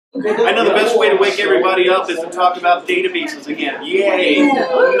I know the best way to wake everybody up is to talk about databases again. Yay!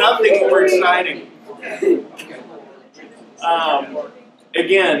 Nothing more exciting.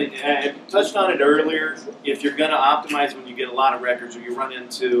 Again, I touched on it earlier. If you're going to optimize when you get a lot of records or you run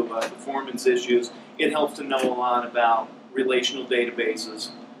into performance issues, it helps to know a lot about relational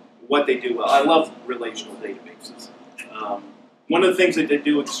databases, what they do well. I love relational databases. One of the things that they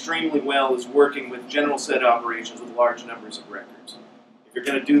do extremely well is working with general set operations with large numbers of records. If you're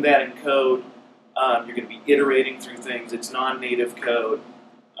going to do that in code, you're going to be iterating through things. It's non-native code.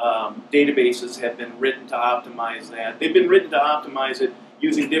 Databases have been written to optimize that. They've been written to optimize it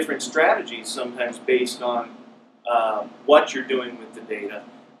using different strategies, sometimes based on what you're doing with the data.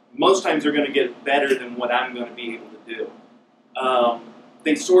 Most times they're going to get better than what I'm going to be able to do.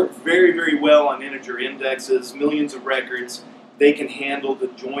 They sort very, very well on integer indexes, millions of records. They can handle the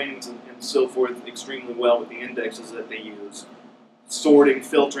joins and so forth extremely well with the indexes that they use. Sorting,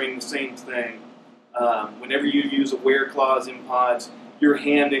 filtering, the same thing. Whenever you use a where clause in pods, you're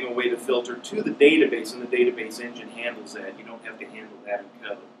handing a way to filter to the database, and the database engine handles that. You don't have to handle that in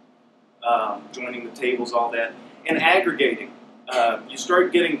code. Joining the tables, all that. And aggregating. You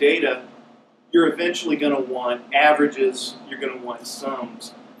start getting data, you're eventually going to want averages, you're going to want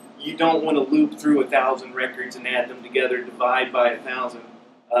sums. You don't want to loop through 1,000 records and add them together, divide by 1,000.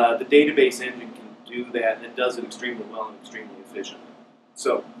 The database engine can do that, and it does it extremely well and extremely efficiently.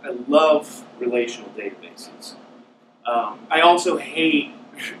 So I love relational databases. I also hate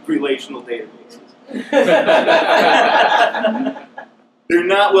relational databases. They're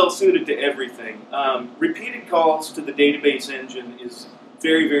not well suited to everything. Repeated calls to the database engine is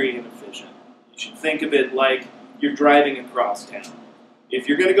very, very inefficient. You should think of it like you're driving across town. If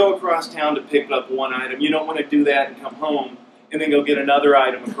you're going to go across town to pick up one item, you don't want to do that and come home and then go get another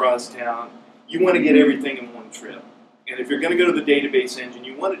item across town. You want to get everything in one trip. And if you're going to go to the database engine,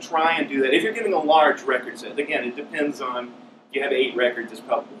 you want to try and do that. If you're getting a large record set, again, it depends on, if you have 8 records, it's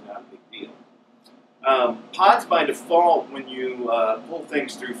probably not a big deal. Pods by default, when you pull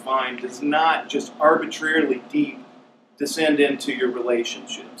things through find, does not just arbitrarily deep descend into your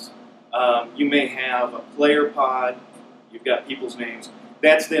relationships. You may have a player pod, you've got people's names,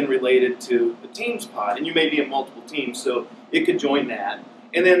 that's then related to the teams pod, and you may be in multiple teams, so it could join that.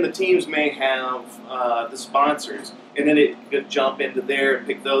 And then the teams may have the sponsors, and then it could jump into there and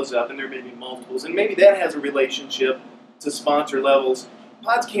pick those up, and there may be multiples. And maybe that has a relationship to sponsor levels.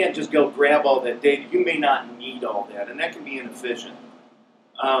 Pods can't just go grab all that data. You may not need all that, and that can be inefficient.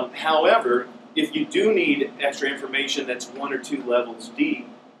 However, if you do need extra information that's 1 or 2 levels deep,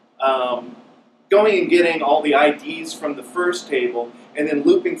 going and getting all the IDs from the first table, and then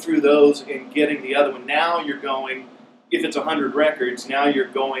looping through those and getting the other one, now you're going, if it's 100 records, now you're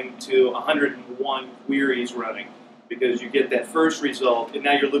going to 101 queries running because you get that first result, and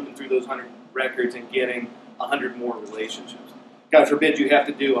now you're looping through those 100 records and getting 100 more relationships. God forbid you have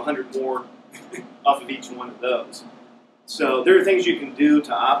to do 100 more off of each one of those. So there are things you can do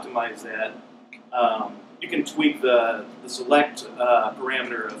to optimize that. You can tweak the select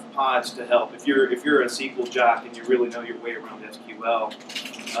parameter of pods to help. If you're a SQL jock and you really know your way around SQL,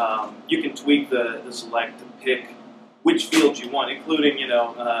 you can tweak the select to pick which fields you want, including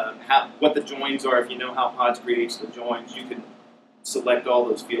what the joins are. If you know how Pods creates the joins, you can select all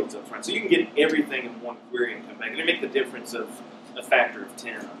those fields up front. So you can get everything in one query and come back. And it make the difference of a factor of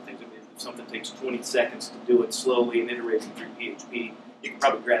 10 on things. If something takes 20 seconds to do it slowly and iterating through PHP, you can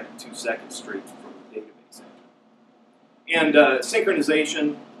probably grab it in 2 seconds straight from the database engine. And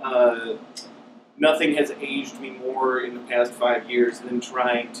synchronization, nothing has aged me more in the past 5 years than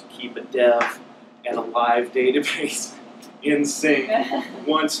trying to keep a dev and a live database in sync.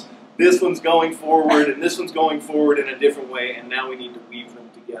 Once this one's going forward and this one's going forward in a different way, and now we need to weave them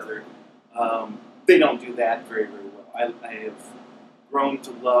together. They don't do that very, very well. I have grown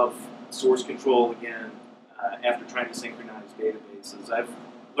to love source control again after trying to synchronize databases. I've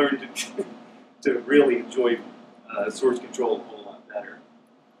learned to really enjoy source control a whole lot better.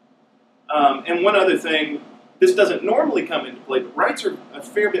 And one other thing, this doesn't normally come into play, but writes are a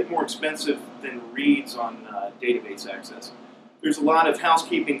fair bit more expensive than reads on database access. There's a lot of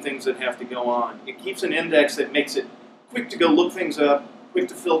housekeeping things that have to go on. It keeps an index that makes it quick to go look things up, quick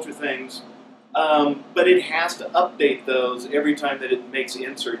to filter things, but it has to update those every time that it makes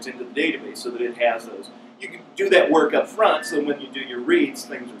inserts into the database so that it has those. You can do that work up front so when you do your reads,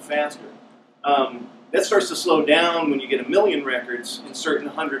 things are faster. That starts to slow down when you get 1,000,000 records. Inserting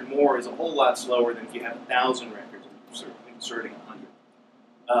 100 more is a whole lot slower than if you have 1,000 records and inserting 100.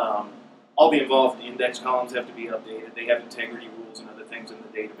 All the involved index columns have to be updated. They have integrity rules and other things in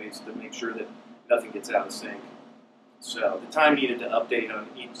the database to make sure that nothing gets out of sync. So the time needed to update on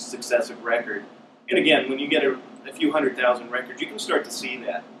each successive record. And again, when you get a few 100,000 records, you can start to see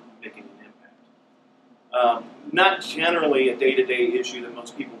that making an impact. Not generally a day-to-day issue that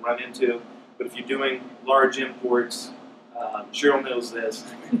most people run into, but if you're doing large imports, Cheryl knows this,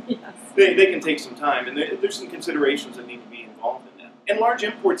 Yes. they can take some time, and there's some considerations that need to be involved in that. And large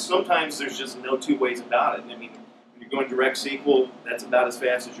imports, sometimes there's just no two ways about it. I mean, when you're going direct SQL, that's about as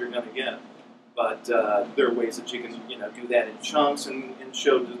fast as you're going to get. But there are ways that you can do that in chunks and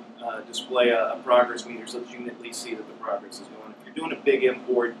display a progress meter so that you can at least see that the progress is going. If you're doing a big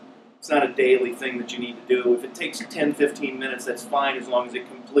import, it's not a daily thing that you need to do. If it takes 10, 15 minutes, that's fine as long as it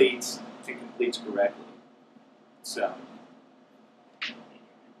completes correctly. So,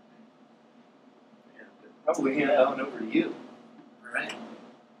 probably hand it on over to you. All right.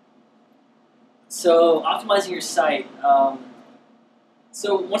 So, optimizing your site.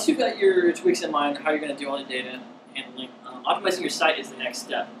 So once you've got your tweaks in mind, how you're going to do all the data handling, optimizing your site is the next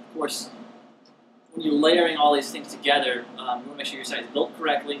step. Of course, when you're layering all these things together, you want to make sure your site is built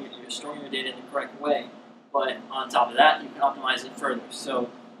correctly, you're storing your data in the correct way. But on top of that, you can optimize it further. So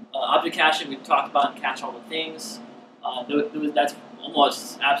object caching, we've talked about, and cache all the things. That's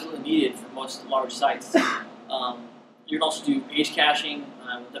almost absolutely needed for most large sites. You can also do page caching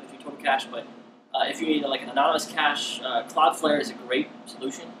with W3 Total Cache, but if you need like an anonymous cache, Cloudflare is a great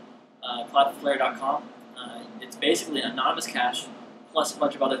solution. Cloudflare.com. It's basically an anonymous cache plus a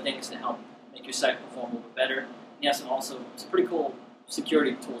bunch of other things to help make your site perform a little bit better. And you have some pretty cool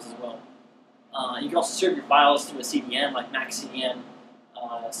security tools as well. You can also serve your files through a CDN like MaxCDN.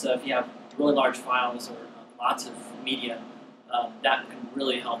 So if you have really large files or lots of media, that can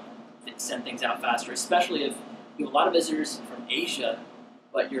really help send things out faster, especially if you have a lot of visitors from Asia,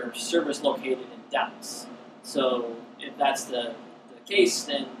 but your server is located in Dallas. So if that's the case,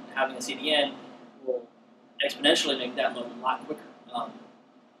 then having a CDN will exponentially make that load a lot quicker.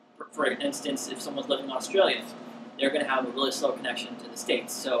 For instance, if someone's living in Australia, they're going to have a really slow connection to the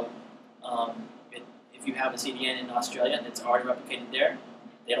States. So if you have a CDN in Australia and it's already replicated there,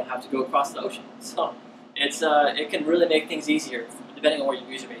 they don't have to go across the ocean. So it can really make things easier depending on where your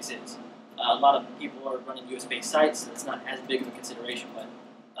user base is. A lot of people are running US-based sites, so it's not as big of a consideration. But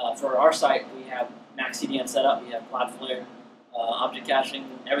for our site, we have MaxCDN set up. We have Cloudflare, object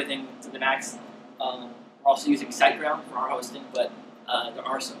caching, everything to the max. We're also using SiteGround for our hosting, but there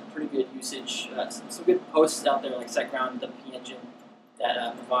are some pretty good usage, some good posts out there like SiteGround, WP Engine,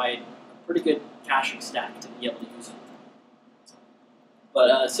 that provide a pretty good caching stack to be able to use.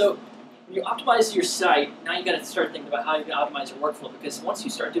 But so when you optimize your site, now you got to start thinking about how you can optimize your workflow, because once you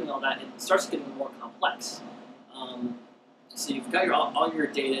start doing all that, it starts getting more complex. So you've got all your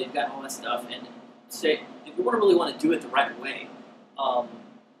data, you've got all that stuff, and say if you really want to do it the right way,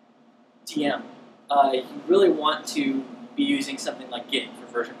 TM, you really want to be using something like Git for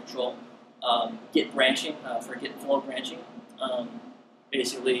version control, Git branching for Git flow branching.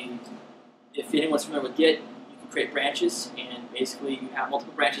 Basically, if anyone's familiar with Git, you can create branches, and basically you have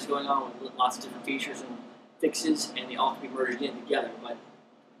multiple branches going on with lots of different features and fixes, and they all can be merged in together. But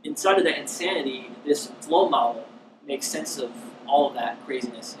inside of that insanity, this flow model makes sense of all of that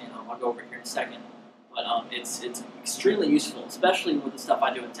craziness, and I'll go over here in a second. But it's extremely useful, especially with the stuff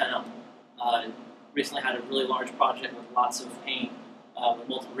I do in 10up. Recently had a really large project with lots of pain, with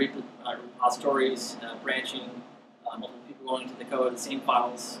multiple repositories, branching, multiple people going into the code, the same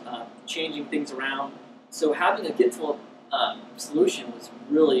files, changing things around. So having a Git flow solution was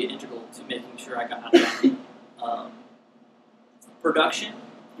really integral to making sure I got out of that. Production.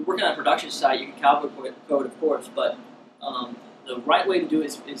 If you're working on a production site, you can calculate code, of course, but the right way to do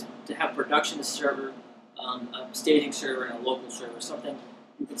it is to have production server, a staging server, and a local server. Something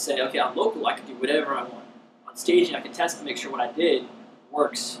you can say, okay, on local I can do whatever I want. On staging, I can test to make sure what I did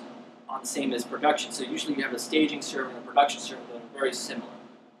works on the same as production. So usually you have a staging server and a production server that are very similar.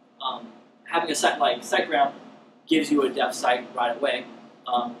 Having a site like SiteGround gives you a dev site right away.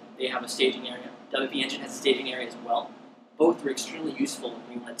 They have a staging area. WP Engine has a staging area as well. Both are extremely useful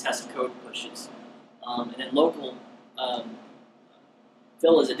when you want to test code pushes. And then local,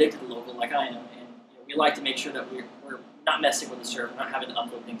 Phil is addicted to local like I am, and we like to make sure that we're not messing with the server, not having to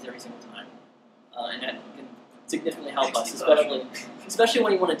upload things every single time. And that can significantly help us, especially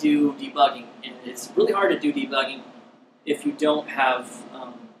when you want to do debugging. And it's really hard to do debugging if you don't have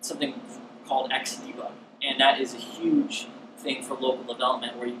something called Xdebug. And that is a huge thing for local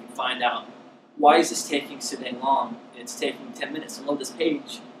development, where you can find out, why is this taking so dang long? It's taking 10 minutes to load this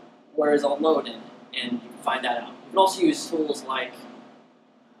page. Where is all loaded? And you can find that out. You can also use tools like,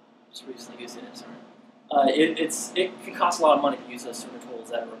 just recently used it, sorry. It can cost a lot of money to use those sort of tools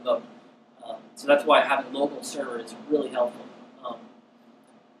that are remote. So that's why having a local server is really helpful.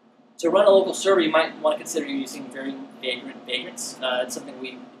 To run a local server, you might want to consider using very vagrants. It's something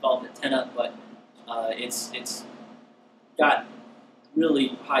we developed at 10up, but it's got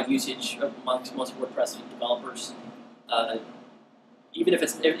really high usage amongst most WordPress developers. Even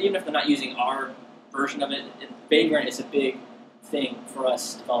if they're not using our version of it, Vagrant is a big thing for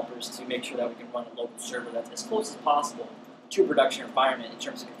us developers to make sure that we can run a local server that's as close as possible to a production environment in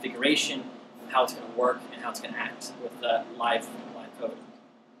terms of configuration, how it's going to work, and how it's going to act with live code.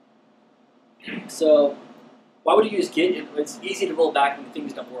 So why would you use Git? It's easy to roll back when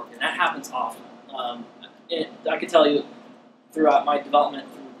things don't work, and that happens often. I can tell you throughout my development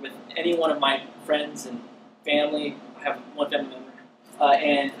with any one of my friends and family, I have one family member,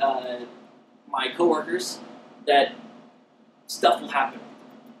 and my coworkers, that stuff will happen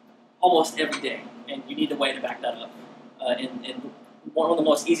almost every day, and you need a way to back that up. And one of the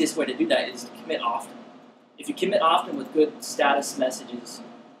most easiest way to do that is to commit often. If you commit often with good status messages,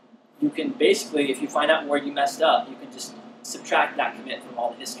 you can basically, if you find out where you messed up, you can just subtract that commit from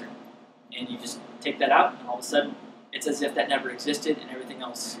all the history. And you just take that out, and all of a sudden, it's as if that never existed, and everything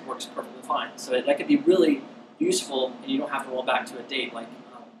else works perfectly fine. So that could be really useful, and you don't have to roll back to a date like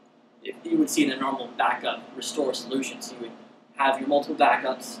if you would see in a normal backup restore solution. So you would have your multiple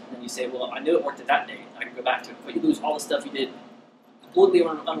backups, and then you say, well, I knew it worked at that date, I can go back to it. But you lose all the stuff you did completely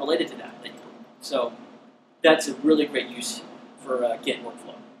unrelated to that. So that's a really great use for Git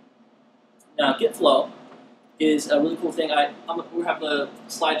workflow. Now, Git flow is a really cool thing. We'll have the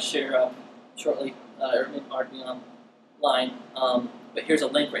slide share up shortly, or maybe already online. But here's a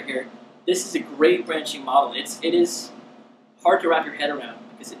link right here. This is a great branching model. It is hard to wrap your head around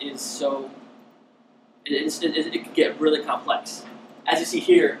because it is so. It can get really complex. As you see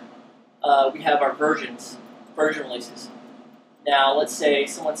here, we have our version releases. Now, let's say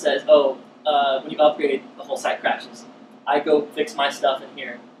someone says, "Oh, when you upgrade, the whole site crashes." I go fix my stuff in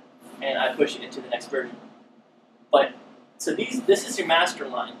here, and I push it into the next version. But so this is your master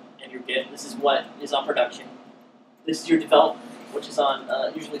line in your Git. This is what is on production. This is your development, which is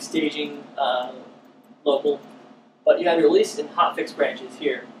on usually staging, local. But you have your release and hotfix branches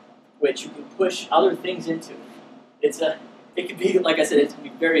here, which you can push other things into. It can be, like I said, it can be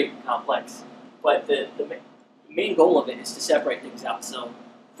very complex. But the main goal of it is to separate things out. So,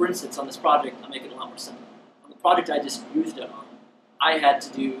 for instance, on this project, I'll make it a lot more simple. On the project I just used it on, I had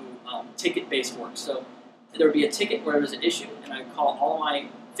to do ticket-based work. So there would be a ticket where there was an issue, and I'd call all my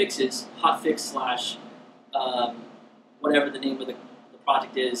fixes hotfix / whatever the name of the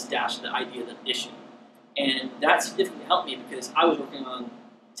project is, dash the ID of the issue. And that significantly helped me because I was working on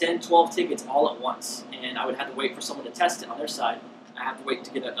 10, 12 tickets all at once, and I would have to wait for someone to test it on their side. I have to wait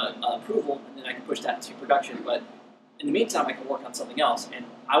to get an approval, and then I can push that to production. But in the meantime, I can work on something else, and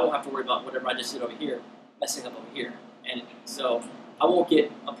I won't have to worry about whatever I just did over here messing up over here. And so I won't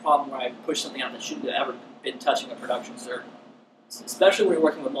get a problem where I push something out that shouldn't have ever been touching a production server. So especially when you're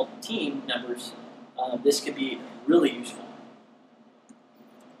working with multiple team members, this could be really useful.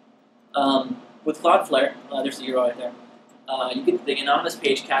 With Cloudflare, there's the URL right there. You get the anonymous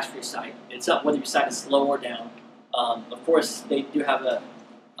page cache for your site. It's up whether your site is slow or down. Of course, they do have an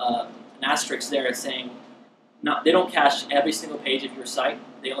asterisk there saying they don't cache every single page of your site.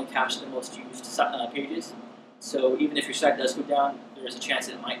 They only cache the most used pages. So even if your site does go down, there is a chance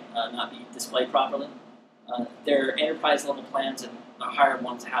that it might not be displayed properly. Their enterprise level plans and higher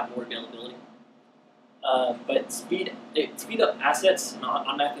ones have more availability. But speed up assets and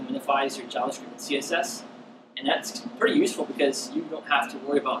automatically minifies your JavaScript and CSS, and that's pretty useful because you don't have to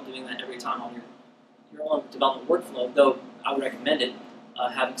worry about doing that every time on your own development workflow. Though I would recommend it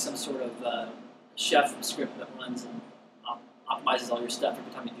having some sort of chef script that runs and optimizes all your stuff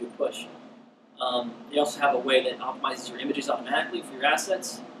every time you do a push. They also have a way that optimizes your images automatically for your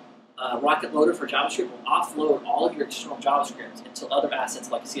assets. Rocket Loader for JavaScript will offload all of your external JavaScript until other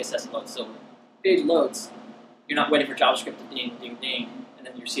assets like CSS load. So page loads, you're not waiting for JavaScript to ding, ding, ding, and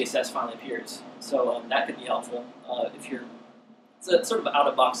then your CSS finally appears. So that could be helpful if you're. It's sort of an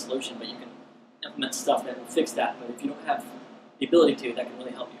out-of-box solution, but you can implement stuff that will fix that. But if you don't have the ability to, that can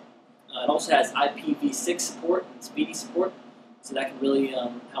really help you. It also has IPv6 support and speedy support, so that can really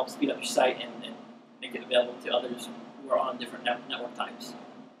help speed up your site and make it available to others who are on different network types.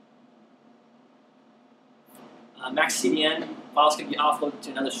 MaxCDN files can be offloaded to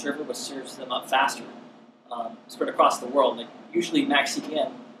another server, which serves them up faster, spread across the world. Like usually,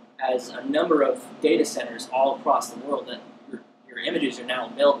 MaxCDN has a number of data centers all across the world that your images are now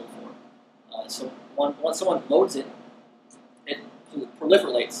available for. So once someone loads it, it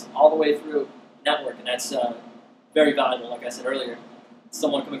proliferates all the way through the network, and that's very valuable, like I said earlier.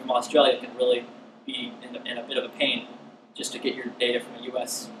 someone coming from Australia can really be in a bit of a pain just to get your data from a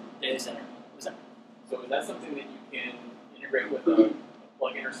U.S. data center. What was that? So is that something that you can integrate with a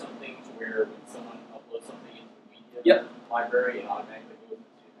plugin or something to where when someone uploads something into the media library, it automatically goes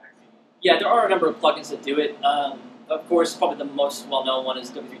into MaxCDN? Yeah, there are a number of plugins that do it. Of course, probably the most well-known one is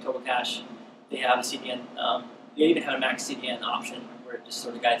W3 Total Cache. They have a CDN. They even have a Max CDN option where it just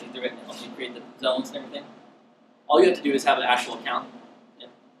sort of guides you through it and helps you create the zones and everything. All you have to do is have an actual account, and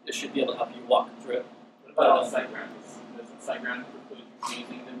it should be able to help you walk through it. What about SiteGround? Does SiteGround preclude you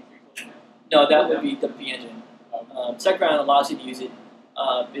using W3 Total Cache? No, that would be WP Engine. SiteGround allows you to use it.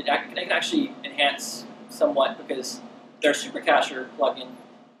 It can actually enhance somewhat because their Supercacher plugin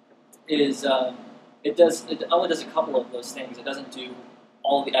is it only does a couple of those things. It doesn't do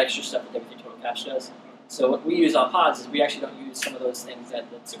all the extra stuff that WP Total Cache does. So what we use on Pods is we actually don't use some of those things that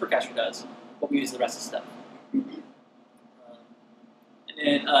the Supercacher does, but we use the rest of the stuff.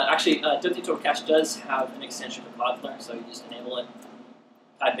 And actually, WP Total Cache does have an extension for Cloudflare, so you just enable it,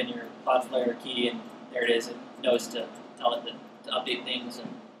 type in your Cloudflare key, and there it is. It knows to tell it to update things, and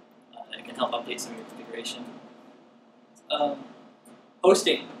it can help update some of your configuration.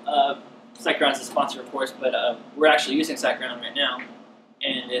 Hosting. SiteGround is a sponsor, of course, but we're actually using SiteGround right now,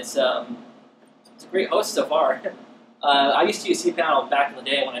 and it's a great host so far. I used to use cPanel back in the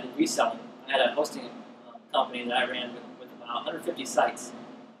day when I did reselling. I had a hosting company that I ran with about 150 sites,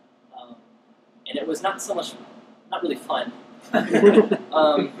 and it was not really fun.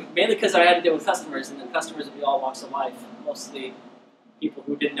 Mainly because I had to deal with customers, and the customers would be all walks of life, mostly people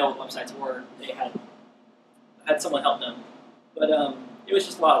who didn't know what websites were. They had someone help them, but it was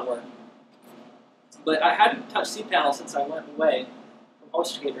just a lot of work. But I hadn't touched cPanel since I went away from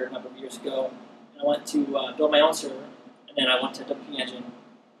HostGator a number of years ago, and I went to build my own server, and then I went to WP Engine,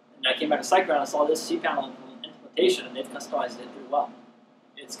 and I came back to SiteGround and saw this cPanel implementation, and they've customized it pretty well.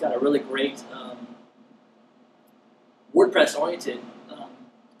 It's got a really great WordPress-oriented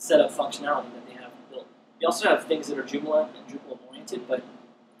set of functionality that they have built. They also have things that are Joomla and Drupal-oriented, but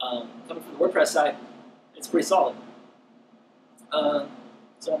coming from the WordPress side, it's pretty solid. So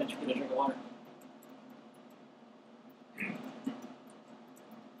I'm going to drink of water.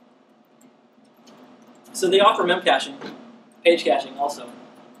 So they offer mem caching, page caching also,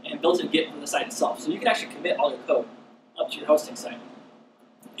 and built-in Git for the site itself. So you can actually commit all your code up to your hosting site.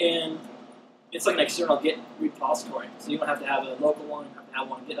 And it's like an external Git repository. So you don't have to have a local one, you have to have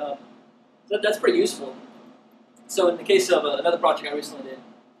one on GitHub. So that's pretty useful. So in the case of another project I recently did,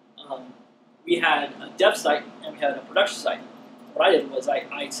 we had a dev site and we had a production site. What I did was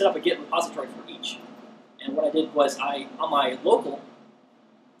I set up a Git repository for each. And what I did was on my local,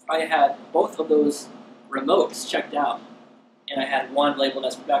 I had both of those remotes checked out. And I had one labeled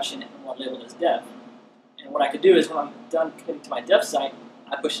as production and one labeled as dev. And what I could do is when I'm done committing to my dev site,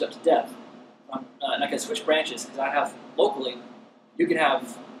 I push it up to dev. And I can switch branches because I have locally, you can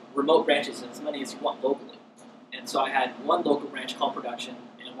have remote branches as many as you want locally. And so I had one local branch called production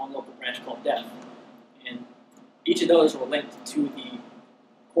and one local branch called dev. And each of those were linked to the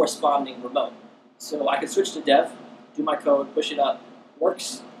corresponding remote. So I could switch to dev, do my code, push it up,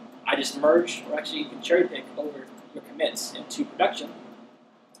 works. I just merge, or actually you can cherry pick over your commits into production.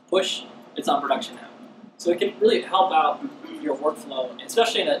 Push, it's on production now. So it can really help out your workflow,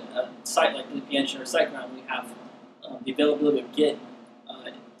 especially in a site like WP Engine or SiteGround. We have the availability of Git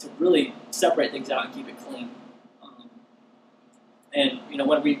to really separate things out and keep it clean. And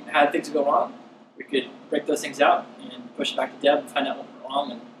when we had things go wrong, we could break those things out and push it back to dev and find out what went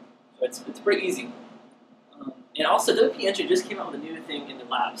wrong. And so it's pretty easy. And also, WP Engine just came out with a new thing in the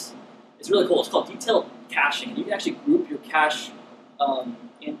labs. It's really cool. It's called detailed caching. You can actually group your cache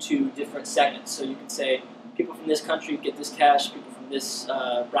into different segments. So you can say, people from this country get this cache, people from this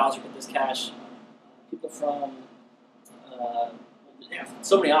browser get this cache, people from, they have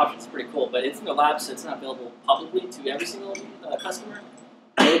so many options, it's pretty cool, but it's in the lab, so it's not available publicly to every single customer.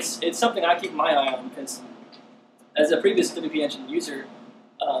 It's something I keep my eye on, because as a previous WP Engine user,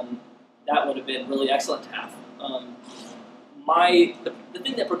 that would have been really excellent to have. The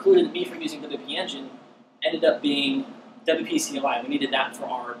thing that precluded me from using WP Engine ended up being WP CLI. We needed that for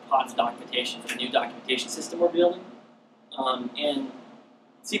our Pods documentation, for the new documentation system we're building. And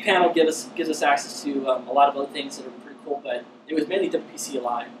cPanel gives us access to a lot of other things that are pretty cool, but it was mainly WP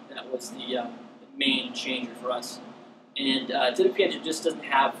CLI that was the main changer for us. And WP Engine just doesn't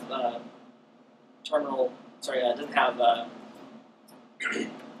have doesn't have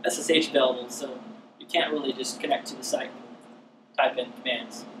SSH available, so you can't really just connect to the site and type in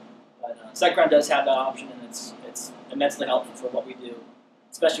commands. But SiteGround does have that option, and it's immensely helpful for what we do,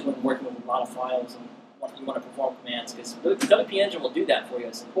 especially when working with a lot of files and you want to perform commands, because the WP engine will do that for you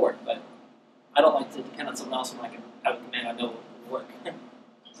as support, but I don't like to depend on someone else when I can have a command I know will work.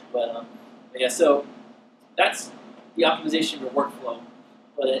 but yeah, so that's the optimization of your workflow.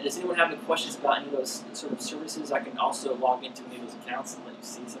 But does anyone have any questions about any of those sort of services? I can also log into any of those accounts and let you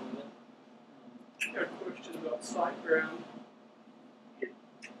see some of it. I got a question about SiteGround.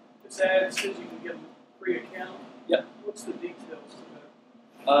 This ad says you can get a free account. Yep. What's the details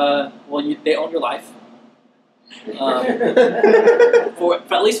to that? Well, they own your life for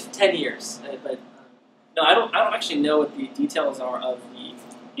at least 10 years. But no, I don't actually know what the details are of the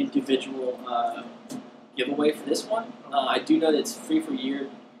individual giveaway for this one. I do know that it's free for a year. You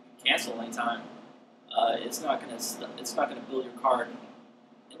can cancel anytime. It's not gonna build your card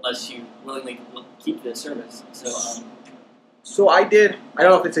unless you willingly keep the service. So I don't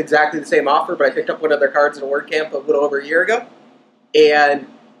know if it's exactly the same offer, but I picked up one of their cards at a WordCamp a little over a year ago, and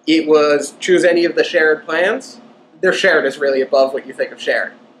it was choose any of the shared plans. Their shared is really above what you think of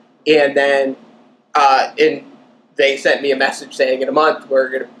shared. And then they sent me a message saying in a month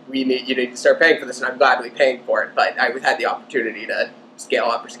you need to start paying for this, and I'm gladly paying for it, but I had the opportunity to scale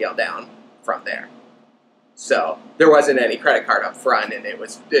up or scale down from there. So there wasn't any credit card up front, and it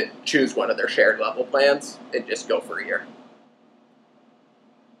was to choose one of their shared level plans and just go for a year.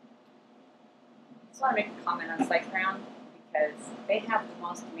 I just want to make a comment on SiteGround because they have the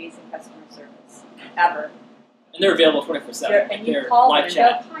most amazing customer service ever. And they're available 24/7. And you call them, and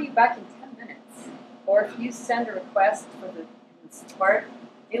they'll call you back in 10 minutes. Or if you send a request for the support,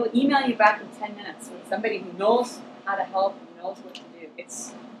 they will email you back in 10 minutes with somebody who knows how to help and knows what to do.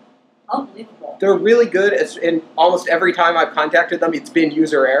 It's unbelievable. They're really good, and almost every time I've contacted them, it's been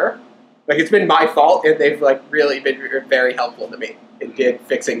user error. Like, it's been my fault, and they've really been very helpful to me in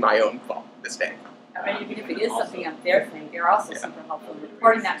fixing my own fault mistake. I mean, even if it is something on their thing, they're also super helpful in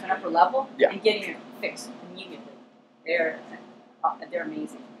reporting that to an upper level and getting it fixed immediately. They're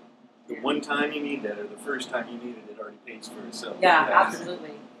amazing. The one time you need that, or the first time you need it, already pays for itself. Yeah,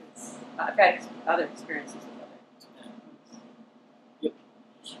 absolutely. I've had other experiences with it. Yep.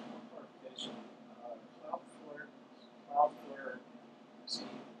 Just one clarification. Cloudflare,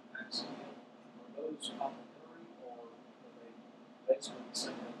 Maxi, are those complementary, or are they basically the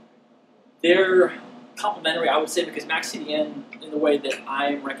same thing? They're complementary, I would say, because MaxCDN, in the way that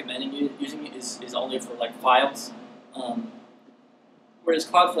I'm recommending using it, is only for files. Whereas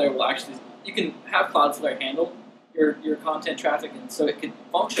Cloudflare will actually, you can have Cloudflare handle your content traffic, and so it could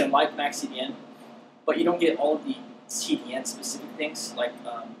function like MaxCDN, but you don't get all of the CDN specific things like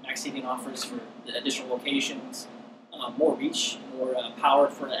MaxCDN offers for the additional locations, more reach, more power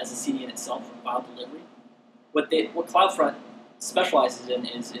as a CDN itself for file delivery. What CloudFront specializes in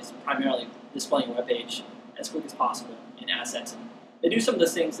is primarily displaying a web page as quick as possible in assets. They do some of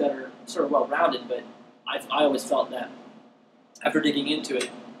those things that are sort of well-rounded, but I always felt that after digging into it,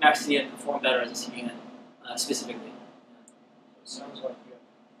 MaxCDN performed better as a CDN specifically. So it sounds like you have to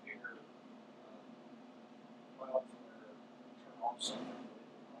figure Cloudflare turn off something.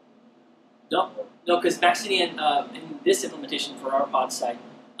 No, because MaxCDN, in this implementation for our pod site,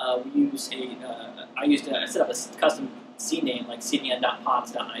 we use I set up a custom CNAME like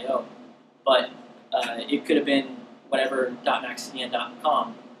cdn.pods.io, but it could have been whatever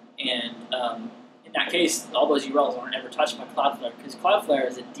 .maxcdn.com, and in that case, all those URLs aren't ever touched by Cloudflare, because Cloudflare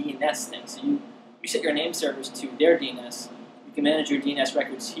is a DNS thing. So you set your name servers to their DNS. You can manage your DNS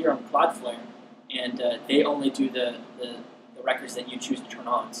records here on Cloudflare, and they only do the records that you choose to turn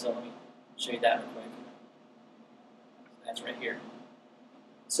on. So let me show you that real quick. That's right here.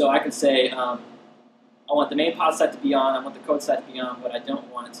 So I could say, I want the main pod site to be on, I want the code site to be on, but I don't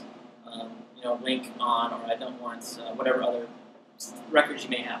want link on, or I don't want whatever other records you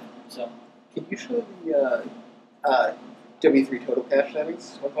may have. So. Can you show the W3 total cache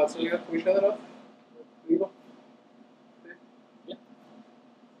settings on PodsCamp? Can we show that up? Yeah.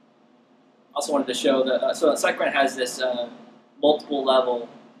 Also wanted to show that, so SiteGround has this multiple level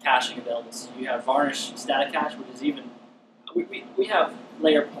caching available. So you have varnish static cache, which is even, we have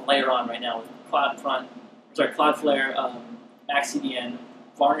layer on right now with Cloudflare, MaxCDN,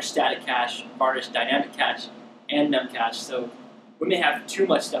 varnish static cache, varnish dynamic cache, and memcache. So we may have too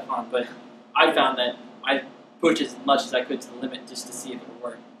much stuff on, but I found that I pushed as much as I could to the limit just to see if it would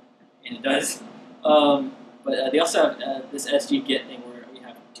work, and it does. But they also have this SG Git thing where we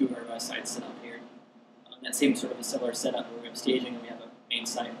have two of our sites set up here. That same sort of a similar setup where we have staging and we have a main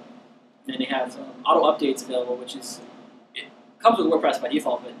site. And then they have auto updates available, which is, it comes with WordPress by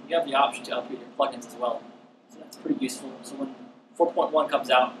default, but you have the option to update your plugins as well. So that's pretty useful. So when 4.1 comes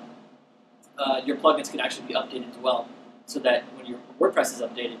out, your plugins can actually be updated as well, so that when your WordPress is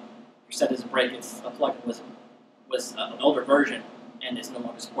updated, you site doesn't break, it's a plugin was an older version and it's no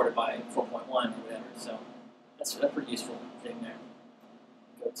longer supported by 4.1 or whatever. So that's a pretty useful thing there.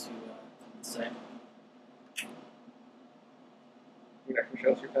 Go to the site. You not gonna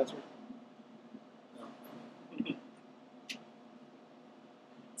show us your password? No.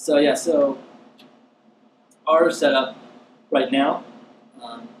 So yeah, so our setup right now,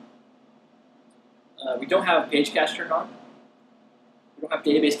 we don't have page cache turned on. We don't have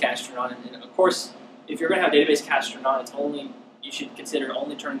database cache turned on, and of course, if you're going to have database cache turned on, you should consider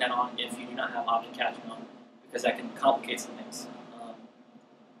only turning that on if you do not have object caching on, because that can complicate some things.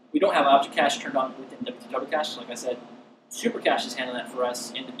 We don't have object cache turned on within WTW cache. Like I said, Super Cache is handling that for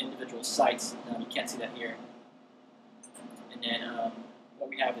us in individual sites. You can't see that here. And then what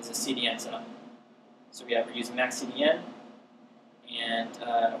we have is a CDN setup. So we're using Max CDN, and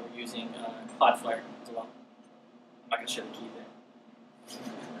we're using Cloudflare as well. I'm not going to show the key there.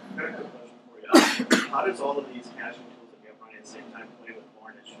 I've got a quick question for you. How does all of these caching tools that we have running at the same time play with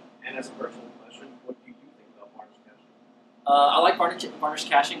Varnish? And as a personal question, what do you think about Varnish caching? I like Varnish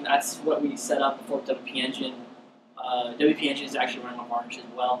caching. That's what we set up for WP Engine. WP Engine is actually running on Varnish as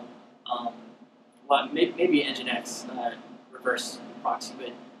well. Maybe Nginx reverse proxy,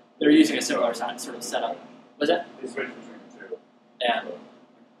 but they're using a similar sort of setup. Was that? It's very interesting too. Yeah.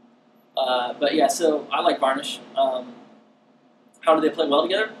 But yeah, so I like Varnish. How do they play well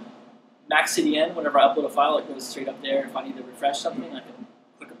together? Max CDN, whenever I upload a file, it goes straight up there. If I need to refresh something, I can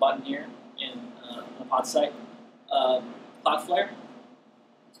click a button here in a pod site. Cloudflare,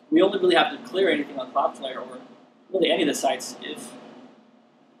 we only really have to clear anything on Cloudflare or really any of the sites if,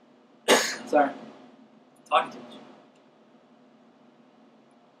 sorry, talking too much.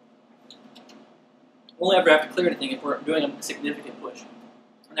 We only ever have to clear anything if we're doing a significant push.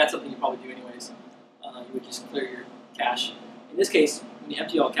 And that's something you probably do anyways. You would just clear your cache. In this case, when you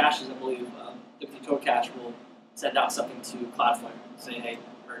empty all caches, I believe WT cache will send out something to Cloudflare, say, hey,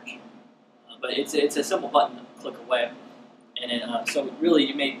 purge. But it's a simple button to click away. And then, so really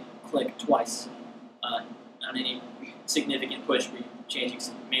you may click twice on any significant push where you're changing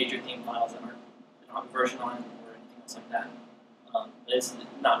some major theme files that don't have a version on it or anything else like that. But it's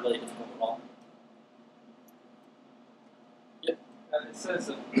not really difficult at all. Yep. It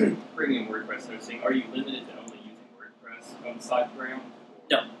says premium WordPress hosting. Are you limited to only using WordPress on SiteGround?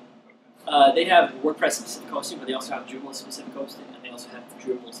 No. Okay. They have WordPress specific hosting, but they also have Joomla specific hosting, and they also have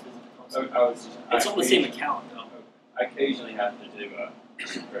Drupal specific hosting. It's on the same account, though. I occasionally have to do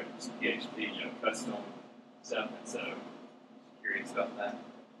PHP, custom stuff, and so I'm curious about that.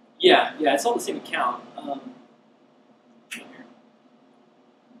 Yeah, it's on the same account.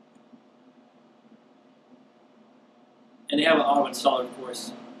 And they have an auto installer, of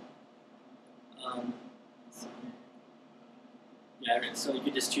course. So you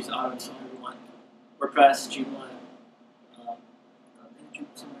could just choose auto installer if you want. WordPress, Joomla,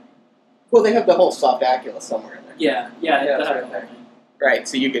 somewhere. Well, they have the whole soft Acula somewhere in there. Yeah, that's that's right there. Right,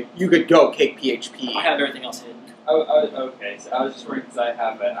 so you could go kick PHP. I have everything else hidden. Okay, so I was just wondering because I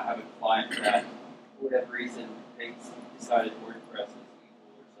have a client that, for whatever reason, they decided WordPress is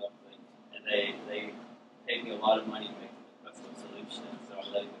evil or something, and they paid me a lot of money to make a custom solution, so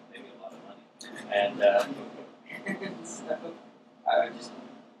I'm letting them pay me a lot of money. And so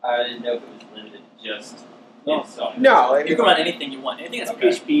I didn't know if it was limited to just installing. No, You can run anything you want. Anything that's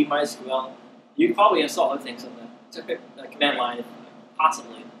PHP, MySQL. You can probably install other things on the command line,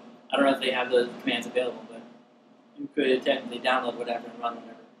 possibly. I don't know if they have the commands available, but you could technically download whatever and run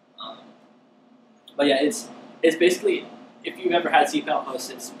whatever. But yeah, it's basically, if you've ever had cPanel hosts,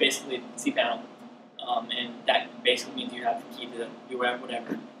 it's basically cPanel. And that basically means you have the key to do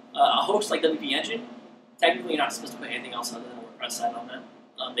whatever. A host like WP Engine, technically you're not supposed to put anything else other than a WordPress site on that.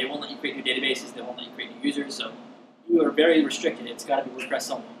 They won't let you create new databases, they won't let you create new users, so you are very restricted. It's got to be WordPress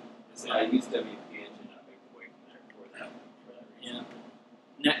only. So I use WP Engine, I moved away from there for that reason.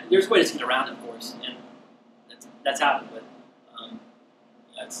 Yeah. There's ways to get around it, of course, and that's happened, but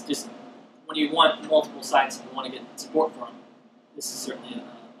it's just when you want multiple sites and you want to get support for them, this is certainly a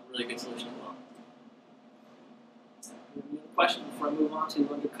really good solution as well. Any other question before I move on to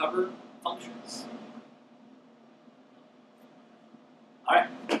undercover functions? All right.